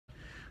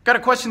Got a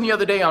question the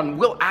other day on,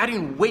 will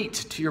adding weight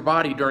to your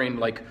body during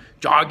like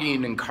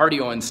jogging and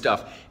cardio and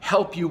stuff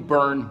help you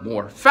burn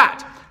more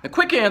fat? The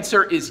quick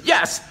answer is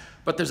yes,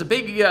 but there's a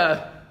big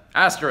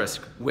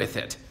asterisk with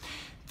it.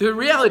 The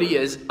reality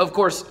is, of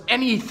course,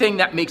 anything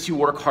that makes you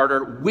work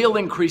harder will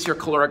increase your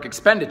caloric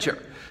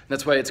expenditure.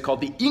 That's why it's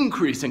called the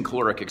increase in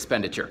caloric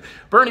expenditure.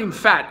 Burning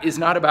fat is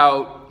not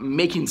about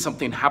making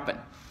something happen.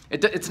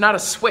 It's not a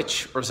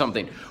switch or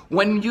something.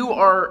 When you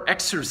are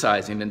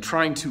exercising and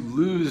trying to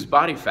lose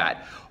body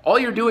fat, all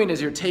you're doing is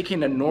you're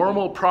taking a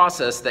normal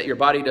process that your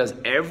body does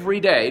every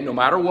day, no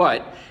matter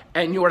what,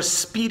 and you are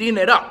speeding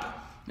it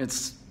up.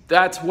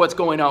 That's what's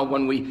going on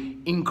when we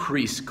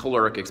increase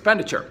caloric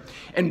expenditure.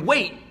 And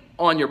weight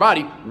on your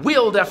body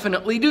will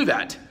definitely do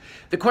that.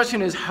 The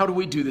question is, how do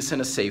we do this in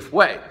a safe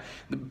way?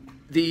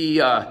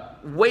 The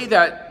way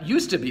that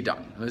used to be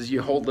done is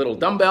you hold little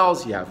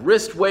dumbbells, you have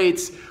wrist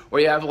weights, or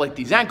you have like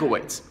these ankle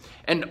weights.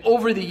 And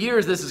over the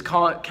years, this has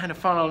kind of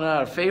fallen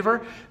out of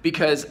favor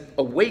because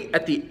a weight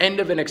at the end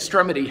of an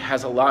extremity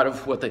has a lot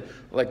of what they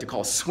like to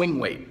call swing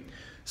weight.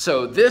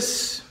 So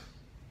this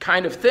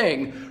kind of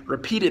thing,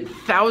 repeated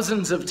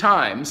thousands of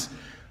times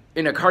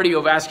in a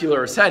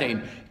cardiovascular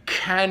setting,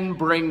 can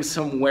bring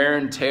some wear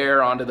and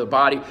tear onto the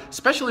body,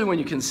 especially when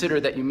you consider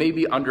that you may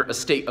be under a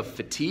state of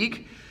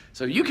fatigue.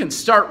 So you can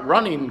start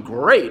running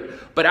great,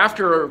 but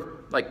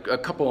after like a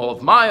couple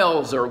of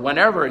miles or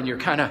whenever, and you're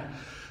kind of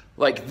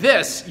like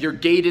this, your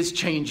gait is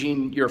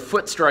changing, your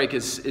foot strike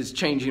is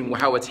changing,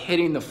 how it's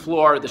hitting the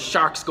floor, the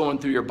shocks going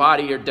through your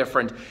body are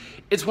different.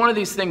 It's one of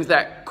these things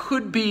that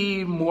could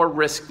be more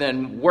risk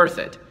than worth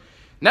it.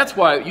 And that's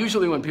why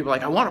usually when people are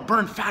like, I want to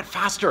burn fat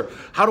faster,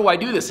 how do I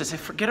do this? I say,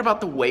 forget about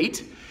the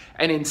weight,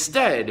 and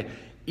instead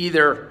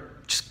either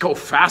just go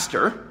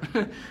faster.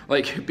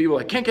 Like people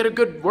like, can't get a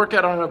good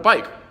workout on a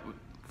bike.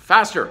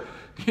 Faster.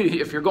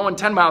 If you're going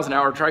 10 miles an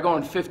hour, try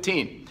going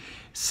 15.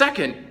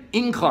 Second,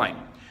 incline.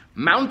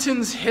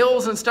 Mountains,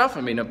 hills, and stuff.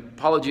 I mean,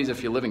 apologies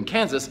if you live in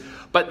Kansas,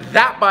 but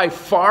that by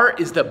far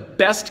is the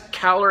best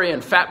calorie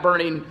and fat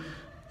burning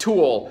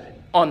tool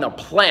on the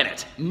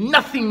planet.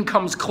 Nothing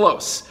comes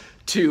close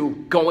to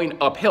going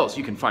up hills.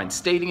 You can find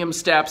stadium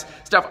steps,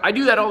 stuff. I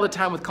do that all the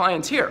time with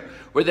clients here,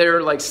 where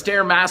they're like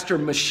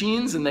Stairmaster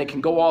machines and they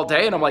can go all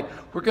day. And I'm like,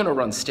 we're gonna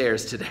run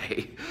stairs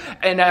today.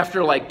 And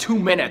after like 2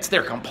 minutes,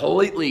 they're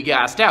completely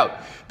gassed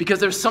out because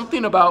there's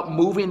something about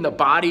moving the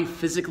body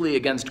physically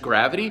against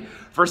gravity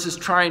versus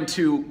trying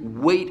to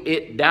weight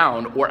it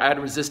down or add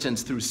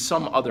resistance through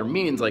some other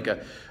means, like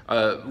a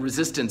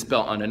resistance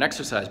belt on an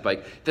exercise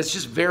bike. That's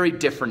just very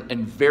different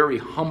and very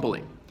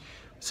humbling.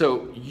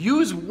 So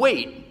use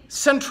weight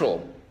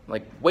central,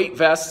 like weight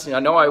vests. I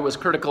know I was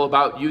critical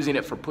about using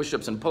it for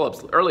push-ups and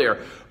pull-ups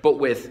earlier, but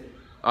with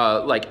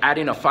like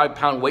adding a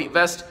 5-pound weight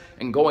vest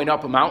and going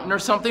up a mountain or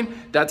something,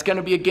 that's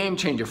gonna be a game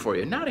changer for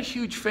you. Not a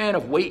huge fan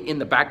of weight in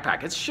the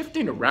backpack. It's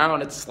shifting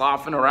around, it's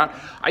sloughing around.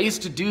 I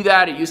used to do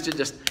that. I used to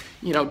just,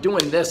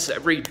 doing this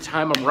every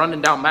time I'm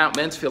running down Mount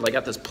Mansfield, I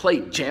got this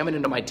plate jamming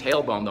into my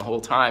tailbone the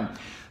whole time.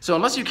 So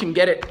unless you can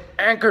get it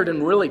anchored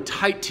and really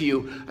tight to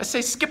you, I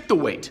say skip the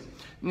weight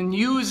and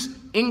use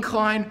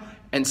incline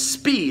and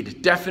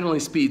speed. Definitely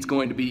speed's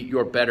going to be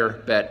your better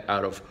bet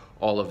out of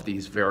all of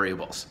these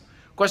variables.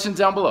 Questions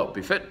down below.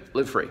 Be fit,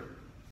 live free.